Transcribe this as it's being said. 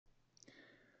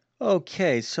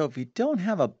Okay, so if you don't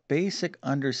have a basic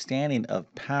understanding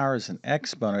of powers and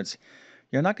exponents,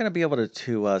 you're not going to be able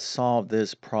to solve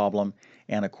this problem.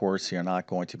 And of course, you're not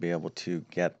going to be able to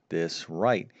get this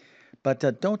right. But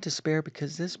don't despair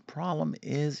because this problem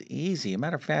is easy.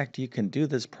 Matter of fact, you can do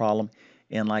this problem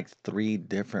in like three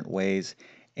different ways.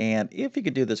 And if you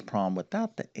could do this problem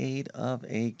without the aid of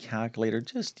a calculator,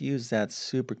 just use that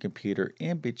supercomputer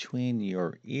in between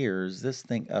your ears. This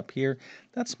thing up here,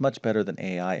 that's much better than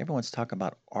AI. Everyone's talking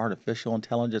about artificial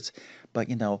intelligence, but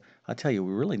I'll tell you,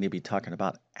 we really need to be talking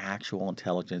about actual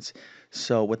intelligence.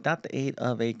 So without the aid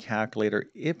of a calculator,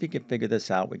 if you can figure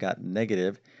this out, we got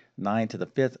negative 9 to the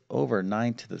fifth over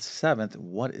 9 to the seventh.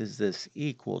 What is this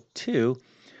equal to?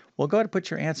 Well, go ahead and put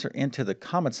your answer into the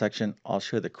comment section. I'll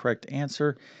show you the correct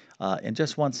answer in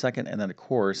just 1 second. And then, of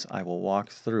course, I will walk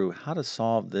through how to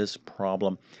solve this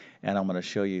problem. And I'm going to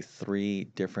show you three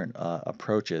different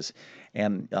approaches.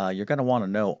 And you're going to want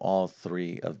to know all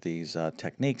three of these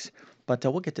techniques. But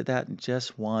we'll get to that in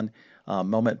just one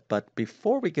moment. But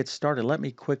before we get started, let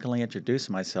me quickly introduce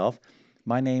myself.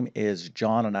 My name is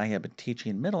John, and I have been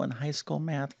teaching middle and high school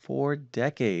math for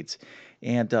decades.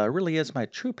 And it really is my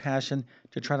true passion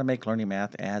to try to make learning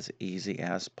math as easy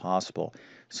as possible.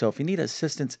 So if you need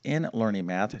assistance in learning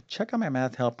math, check out my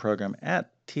math help program at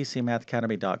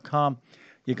tcmathacademy.com.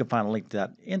 You can find a link to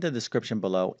that in the description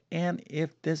below. And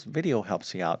if this video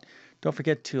helps you out, don't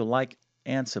forget to like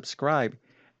and subscribe,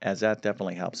 as that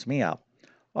definitely helps me out.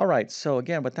 All right, so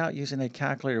again, without using a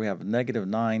calculator, we have negative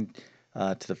 9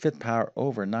 to the fifth power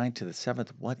over 9 to the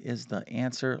seventh. What is the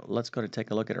answer? Let's go to take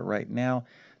a look at it right now.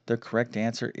 The correct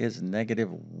answer is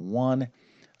negative 1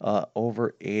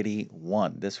 over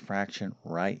 81, this fraction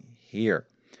right here.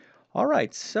 All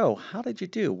right, so how did you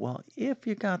do? Well, if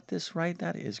you got this right,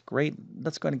 that is great.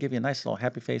 That's going to give you a nice little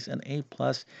happy face, an A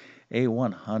plus, a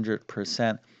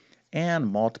 100%, and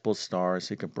multiple stars.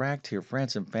 So you can brag to your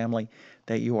friends and family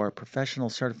that you are a professional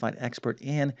certified expert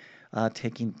in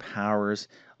taking powers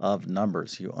of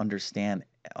numbers. You understand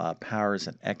powers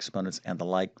and exponents and the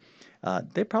like.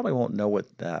 They probably won't know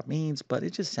what that means, but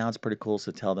it just sounds pretty cool,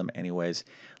 so tell them anyways.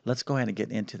 Let's go ahead and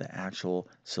get into the actual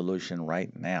solution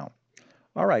right now.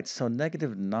 All right, so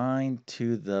negative 9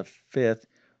 to the fifth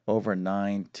over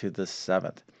 9 to the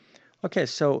seventh. Okay,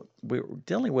 so we're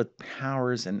dealing with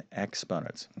powers and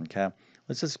exponents, okay?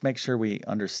 Let's just make sure we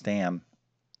understand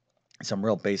some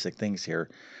real basic things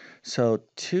here. So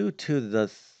 2 to the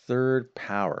third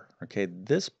power, okay?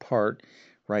 This part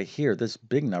right here, this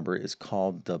big number is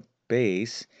called the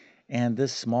base, and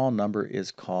this small number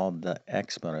is called the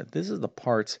exponent. This is the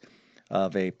parts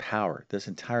of a power. This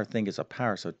entire thing is a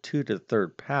power. So 2 to the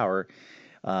third power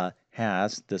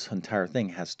this entire thing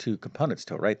has two components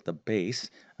to it, right? The base,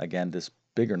 again, this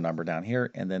bigger number down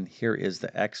here, and then here is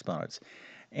the exponents.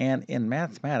 And in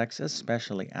mathematics,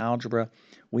 especially algebra,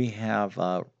 we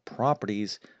have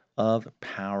properties of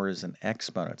powers and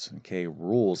exponents, okay,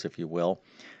 rules, if you will,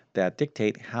 that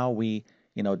dictate how we,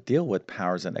 deal with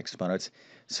powers and exponents.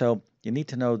 So you need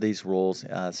to know these rules.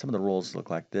 Some of the rules look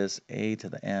like this: a to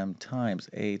the m times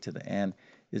a to the n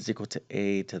is equal to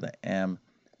a to the m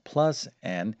plus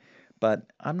n.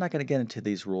 But I'm not going to get into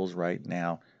these rules right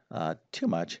now too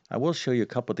much. I will show you a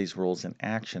couple of these rules in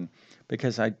action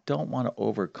because I don't want to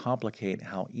overcomplicate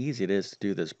how easy it is to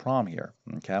do this problem here.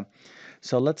 Okay,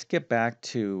 so let's get back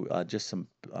to just some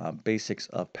basics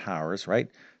of powers, right?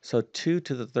 So 2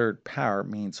 to the third power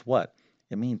means what?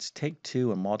 It means take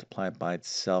 2 and multiply it by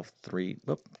itself 3,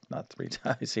 whoop, not 3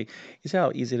 times. You see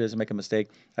how easy it is to make a mistake?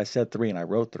 I said 3 and I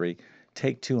wrote 3.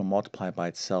 Take 2 and multiply it by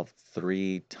itself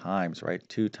 3 times, right?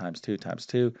 2 times 2 times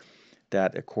 2.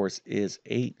 That, of course, is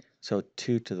 8. So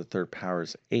 2 to the third power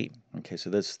is 8. Okay, so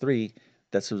this 3,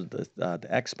 that's the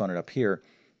exponent up here.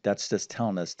 That's just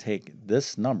telling us take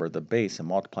this number, the base, and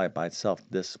multiply it by itself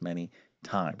this many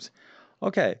times.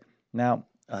 Okay, now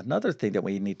another thing that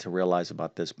we need to realize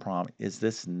about this problem is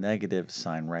this negative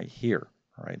sign right here.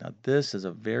 All right, now this is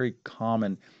a very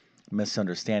common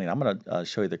misunderstanding. I'm going to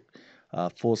show you the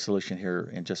full solution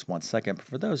here in just 1 second. But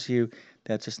for those of you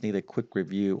that just need a quick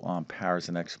review on powers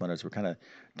and exponents, we're kind of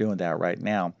doing that right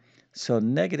now. So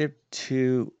negative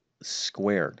 2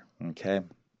 squared, okay?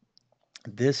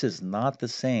 This is not the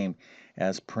same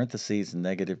as parentheses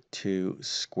negative 2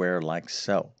 squared like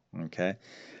so, okay?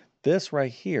 This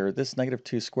right here, this negative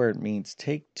 2 squared means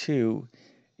take 2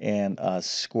 and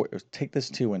take this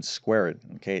 2 and square it,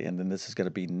 okay? And then this is going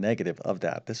to be negative of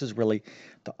that. This is really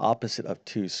the opposite of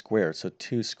 2 squared. So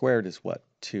 2 squared is what?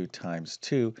 2 times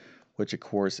 2, which of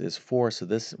course is 4. So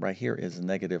this right here is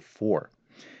negative 4.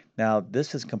 Now,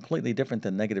 this is completely different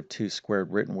than negative 2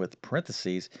 squared written with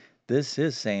parentheses. this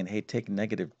is saying, hey, take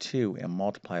 -2 and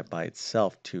multiply it by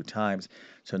itself 2 times.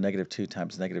 So -2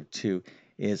 times -2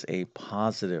 is a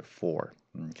 +4,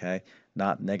 okay,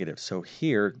 not negative. So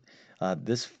here,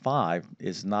 this 5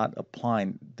 is not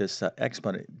applying, this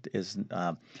exponent is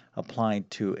applying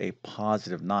to a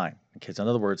 +9. Okay, so in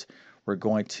other words, we're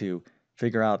going to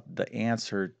figure out the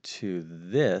answer to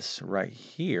this right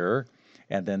here,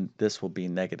 and then this will be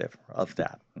negative of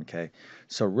that. Okay,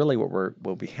 so really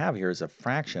what we have here is a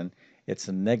fraction. It's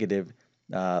a negative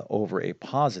over a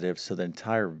positive, so the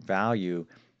entire value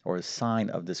or sign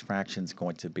of this fraction is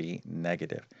going to be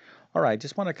negative. All right,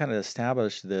 just want to kind of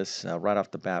establish this right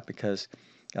off the bat, because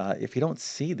if you don't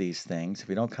see these things, if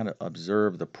you don't kind of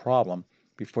observe the problem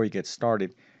before you get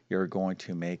started, you're going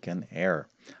to make an error.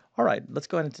 All right, let's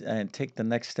go ahead and take the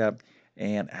next step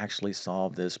and actually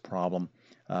solve this problem,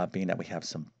 being that we have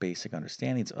some basic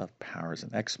understandings of powers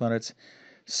and exponents.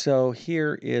 So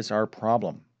here is our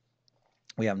problem.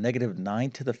 We have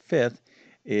 -9 to the 5th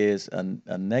is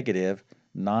a negative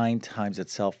 9 times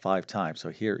itself 5 times. So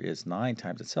here is 9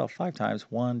 times itself 5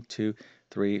 times. 1, 2,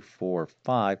 3, 4,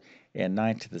 5. And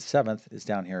 9 to the 7th is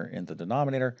down here in the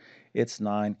denominator. It's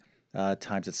 9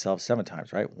 times itself 7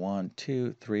 times, right? 1,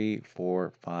 2, 3,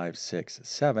 4, 5, 6,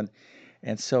 7.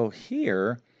 And so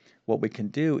here, what we can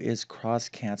do is cross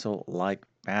cancel like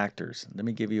factors. Let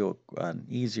me give you an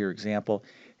easier example.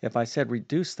 If I said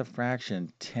reduce the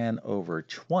fraction 10 over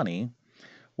 20,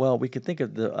 well, we could think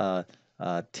of the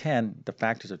 10, the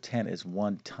factors of 10 as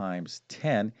 1 times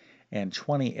 10, and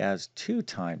 20 as 2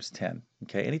 times 10.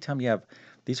 Okay, anytime you have,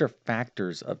 these are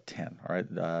factors of 10, all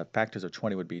right? Factors of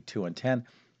 20 would be 2 and 10,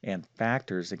 and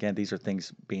factors, again, these are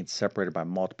things being separated by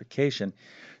multiplication.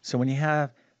 So when you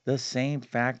have the same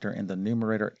factor in the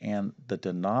numerator and the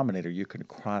denominator, you can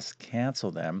cross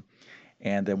cancel them,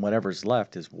 and then whatever's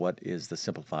left is what is the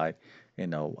simplified,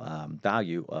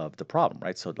 value of the problem,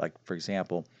 right? So like, for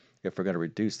example, if we're going to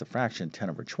reduce the fraction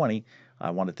 10 over 20, I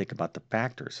want to think about the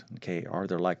factors. Okay, are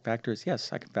there like factors?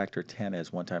 Yes, I can factor 10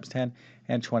 as 1 times 10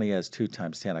 and 20 as 2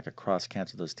 times 10. I could cross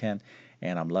cancel those 10,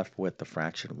 and I'm left with the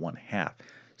fraction 1/2.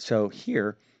 So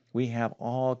here we have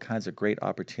all kinds of great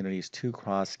opportunities to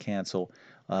cross cancel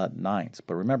nines.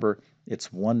 But remember,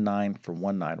 it's 1 9 for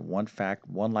 1 9,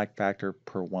 one like factor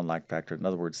per one like factor. In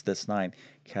other words, this 9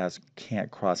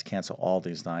 can't cross cancel all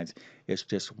these nines. It's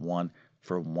just 1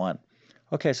 for 1.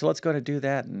 Okay, so let's go ahead and do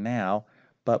that now.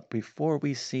 But before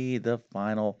we see the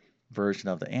final version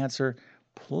of the answer,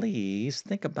 please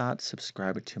think about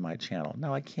subscribing to my channel.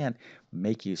 Now, I can't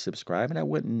make you subscribe, and I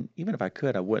wouldn't, even if I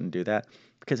could, I wouldn't do that,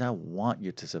 because I want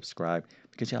you to subscribe,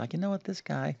 because you're like, you know what, this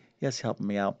guy, yes, helping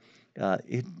me out.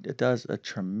 It does a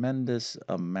tremendous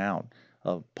amount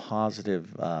of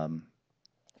positive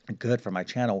good for my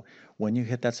channel when you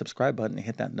hit that subscribe button and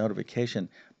hit that notification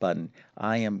button.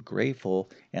 I am grateful,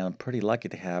 and I'm pretty lucky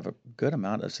to have a good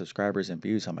amount of subscribers and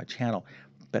views on my channel.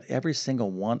 But every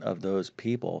single one of those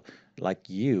people, like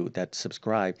you, that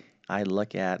subscribe, I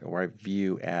look at or I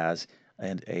view as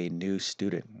a new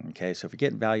student. Okay, so if you're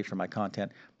getting value from my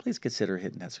content, please consider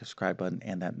hitting that subscribe button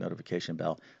and that notification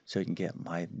bell so you can get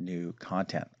my new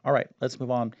content. All right, let's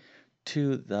move on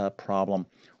to the problem,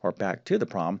 or back to the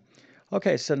problem.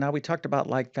 Okay, so now we talked about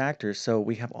like factors. So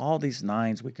we have all these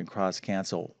nines we can cross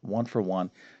cancel 1 for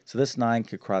 1. So this 9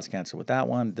 could cross cancel with that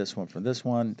one, this one from this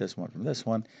one, this one from this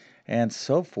one, and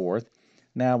so forth.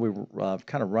 Now we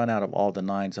kind of run out of all the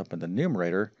 9s up in the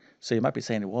numerator. So you might be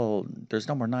saying, well, there's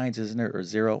no more 9s, isn't there, or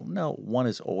 0? No, 1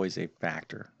 is always a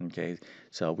factor, okay?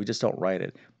 So we just don't write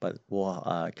it, but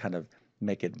we'll kind of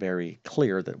make it very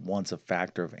clear that 1's a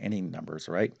factor of any numbers,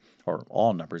 right? Or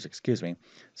all numbers, excuse me.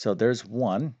 So there's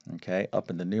 1, okay,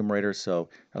 up in the numerator. So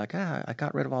you're like, I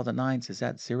got rid of all the 9s. Is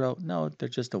that 0? No,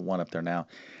 there's just a 1 up there now.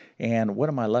 And what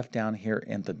am I left down here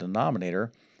in the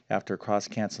denominator? After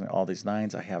cross-canceling all these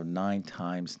 9s, I have 9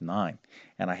 times 9.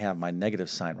 And I have my negative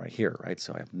sign right here, right?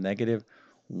 So I have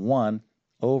 -1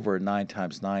 over 9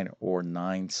 times 9, or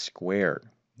 9 squared.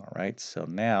 All right, so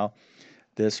now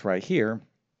this right here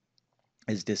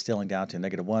is distilling down to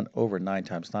 -1 over 9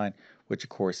 times 9, which of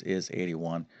course is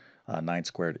 81. 9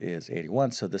 squared is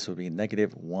 81, so this would be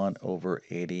 -1 over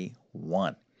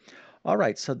 81. All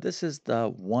right, so this is the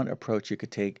one approach you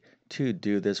could take to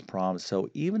do this problem. So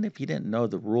even if you didn't know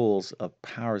the rules of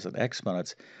powers and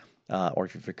exponents, or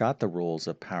if you forgot the rules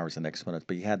of powers and exponents,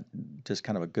 but you had just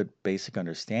kind of a good basic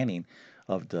understanding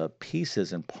of the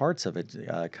pieces and parts of it,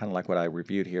 kind of like what I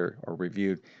reviewed here, or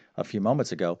reviewed a few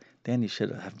moments ago, then you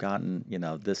should have gotten,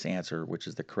 this answer, which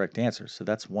is the correct answer. So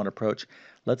that's one approach.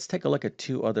 Let's take a look at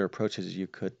two other approaches you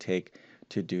could take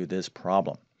to do this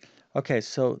problem. Okay,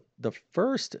 so the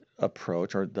first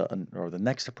approach, or the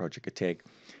next approach you could take,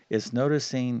 is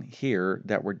noticing here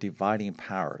that we're dividing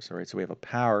powers. All right, so we have a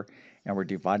power and we're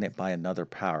dividing it by another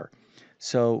power.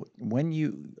 So when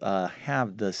you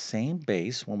have the same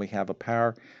base, when we have a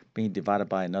power being divided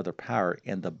by another power,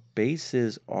 and the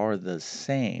bases are the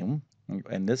same,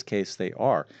 in this case they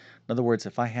are. In other words,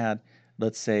 if I had,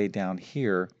 let's say down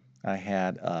here, I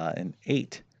had an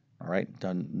 8. All right,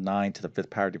 done 9 to the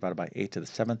 5th power divided by 8 to the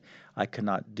 7th. I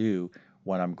cannot do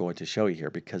what I'm going to show you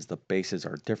here because the bases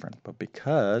are different. But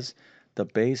because the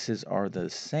bases are the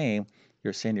same,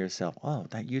 you're saying to yourself, oh,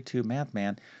 that YouTube math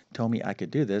man told me I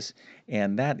could do this.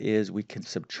 And that is we can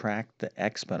subtract the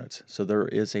exponents. So there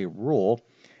is a rule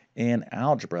in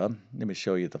algebra. Let me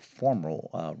show you the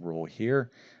formal rule here.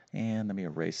 And let me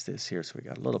erase this here so we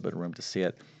got a little bit of room to see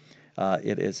it.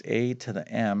 It is a to the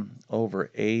m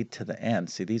over a to the n.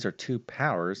 See, these are two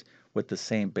powers with the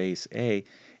same base. A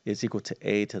is equal to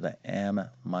a to the m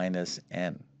minus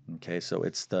n. Okay, so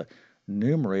it's the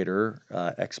numerator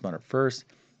exponent first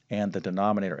and the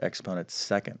denominator exponent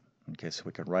second. Okay, so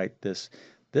we could write this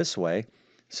way.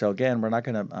 So again, we're not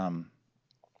going to,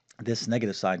 this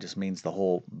negative sign just means the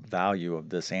whole value of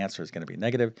this answer is going to be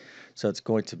negative. So it's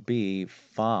going to be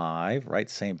 5, right,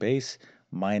 same base,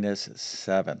 minus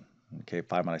 7. Okay,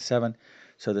 5 minus 7.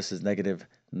 So this is negative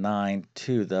 9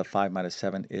 to the 5 minus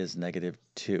 7 is negative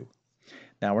 2.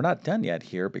 Now we're not done yet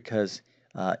here because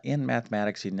in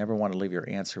mathematics you never want to leave your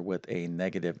answer with a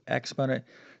negative exponent.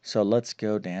 So let's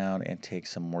go down and take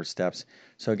some more steps.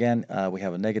 So again, we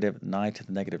have a negative 9 to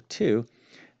the negative 2.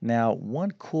 Now,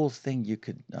 one cool thing you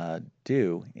could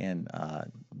do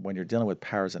when you're dealing with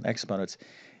powers and exponents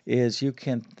is you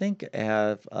can think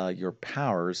of your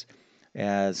powers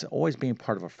as always being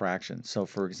part of a fraction. So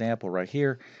for example, right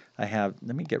here, I have,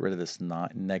 let me get rid of this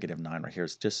negative 9 right here,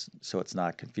 it's just so it's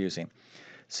not confusing.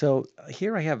 So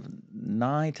here I have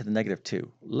 9 to the negative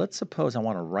 2. Let's suppose I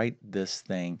want to write this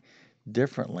thing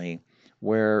differently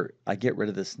where I get rid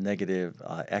of this negative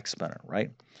exponent,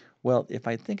 right? Well, if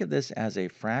I think of this as a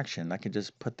fraction, I can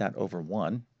just put that over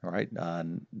 1, all right?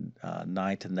 9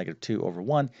 to the negative 2 over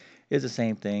 1 is the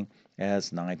same thing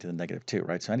as 9 to the negative 2,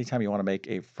 right? So anytime you want to make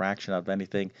a fraction of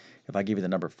anything, if I give you the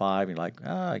number 5, you're like,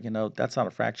 that's not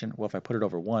a fraction. Well, if I put it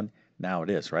over 1, now it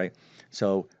is, right?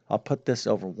 So I'll put this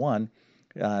over 1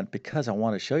 because I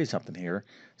want to show you something here.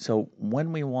 So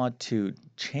when we want to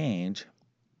change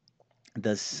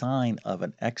the sign of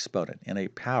an exponent in a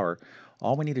power,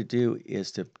 all we need to do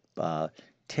is to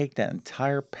take that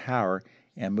entire power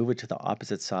and move it to the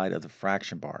opposite side of the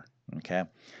fraction bar. Okay,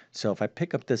 so if I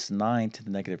pick up this 9 to the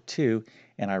negative 2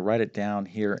 and I write it down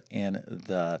here in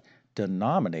the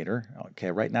denominator, okay,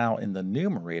 right now in the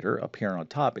numerator up here on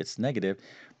top it's negative,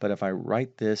 but if I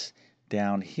write this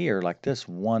down here like this,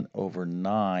 1 over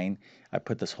 9, I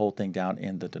put this whole thing down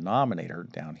in the denominator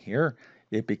down here,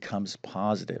 it becomes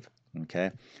positive.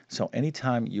 Okay, so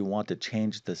anytime you want to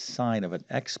change the sign of an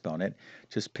exponent,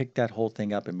 just pick that whole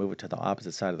thing up and move it to the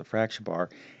opposite side of the fraction bar.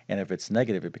 And if it's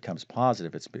negative, it becomes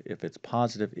positive. If it's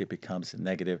positive, it becomes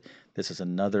negative. This is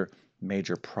another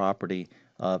major property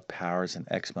of powers and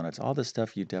exponents. All this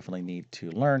stuff you definitely need to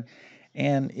learn.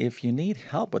 And if you need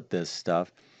help with this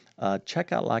stuff,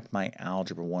 check out like my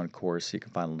Algebra 1 course. You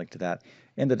can find a link to that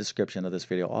in the description of this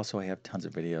video. Also, I have tons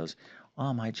of videos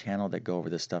on my channel that go over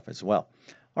this stuff as well.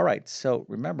 All right, so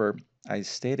remember I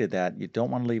stated that you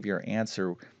don't want to leave your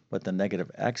answer with the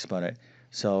negative exponent.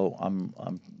 So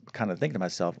I'm kind of thinking to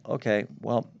myself, okay,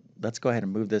 well, let's go ahead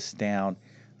and move this down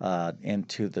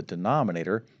into the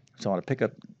denominator. So I want to pick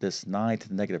up this 9 to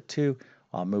the negative 2.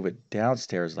 I'll move it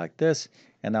downstairs like this.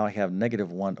 And now I have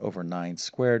negative 1 over 9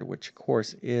 squared, which of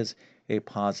course is a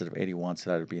positive 81. So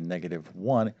that would be negative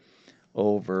 1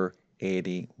 over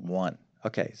 81.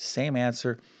 Okay, same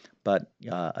answer, but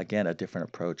again, a different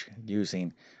approach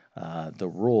using the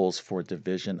rules for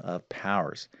division of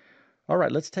powers. All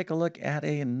right, let's take a look at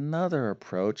another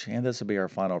approach, and this will be our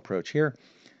final approach here.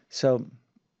 So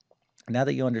now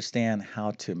that you understand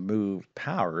how to move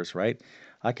powers, right,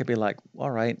 I could be like, all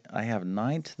right, I have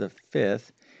 9 to the 5th,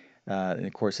 and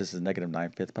of course this is negative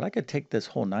 9/5, but I could take this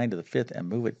whole 9 to the 5th and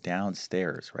move it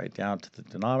downstairs, right, down to the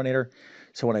denominator.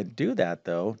 So when I do that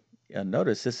though,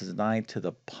 notice this is 9 to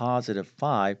the positive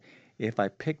 5. If I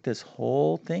pick this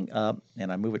whole thing up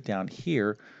and I move it down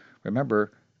here,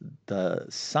 remember the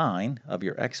sign of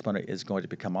your exponent is going to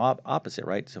become opposite,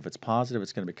 right? So if it's positive,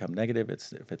 it's going to become negative.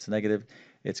 If it's negative,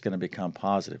 it's going to become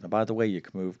positive. And by the way, you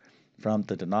can move from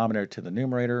the denominator to the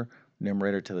numerator,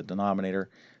 numerator to the denominator.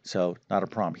 So not a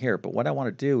problem here. But what I want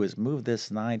to do is move this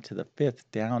 9 to the 5th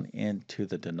down into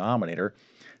the denominator.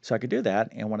 So I could do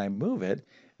that. And when I move it,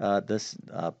 this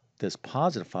this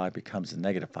positive 5 becomes a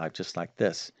negative 5, just like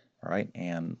this. All right,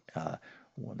 and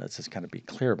well, let's just kind of be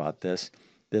clear about this.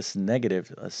 This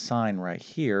negative sign right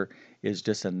here is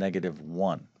just a negative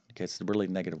 1. Okay, it's really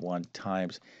negative 1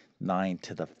 times 9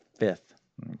 to the 5th.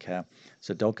 Okay,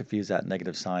 so don't confuse that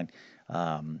negative sign,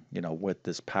 with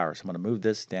this power. So I'm going to move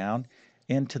this down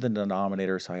into the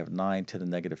denominator, so I have 9 to the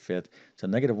negative 5th. So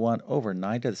negative 1 over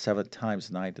 9 to the 7th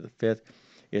times 9 to the 5th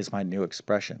is my new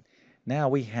expression. Now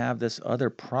we have this other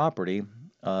property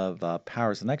of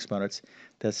powers and exponents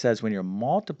that says when you're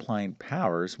multiplying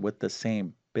powers with the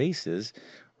same bases,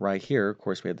 right here, of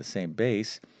course we have the same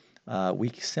base, we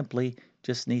simply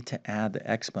just need to add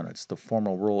the exponents. The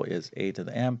formal rule is a to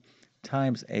the m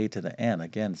times a to the n.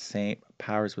 Again, same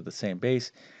powers with the same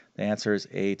base. The answer is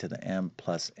a to the m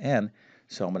plus n.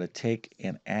 So I'm going to take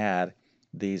and add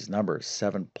these numbers.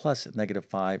 7 plus negative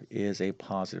 5 is a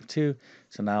positive 2.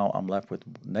 So now I'm left with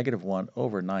negative 1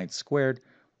 over 9 squared,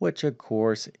 which of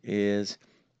course is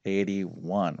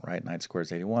 81, right? 9 squared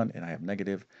is 81, and I have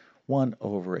negative 1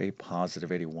 over a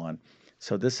positive 81.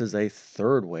 So this is a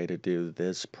third way to do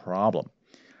this problem.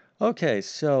 Okay,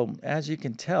 so as you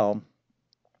can tell,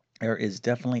 there is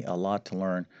definitely a lot to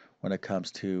learn when it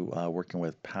comes to working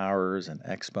with powers and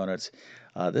exponents.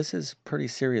 This is pretty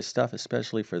serious stuff,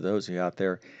 especially for those of you out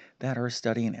there that are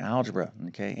studying algebra.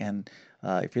 Okay, and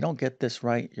if you don't get this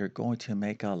right, you're going to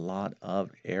make a lot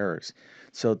of errors.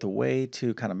 So the way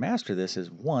to kind of master this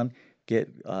is one, get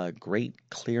great,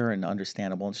 clear, and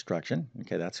understandable instruction.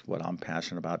 Okay, that's what I'm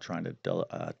passionate about trying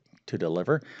to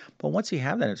deliver. But once you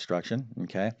have that instruction,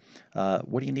 okay,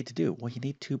 what do you need to do? Well, you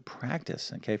need to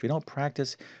practice. Okay, if you don't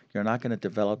practice, you're not going to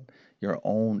develop your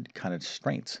own kind of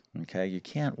strengths. Okay, you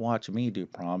can't watch me do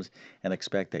problems and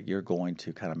expect that you're going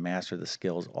to kind of master the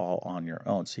skills all on your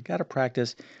own. So you got to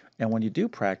practice. And when you do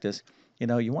practice,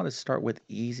 you want to start with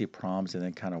easy problems and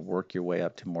then kind of work your way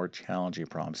up to more challenging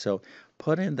problems. So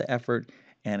put in the effort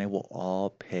and it will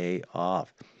all pay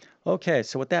off. Okay,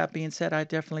 so with that being said, I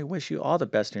definitely wish you all the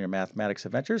best in your mathematics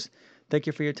adventures. Thank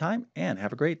you for your time and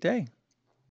have a great day.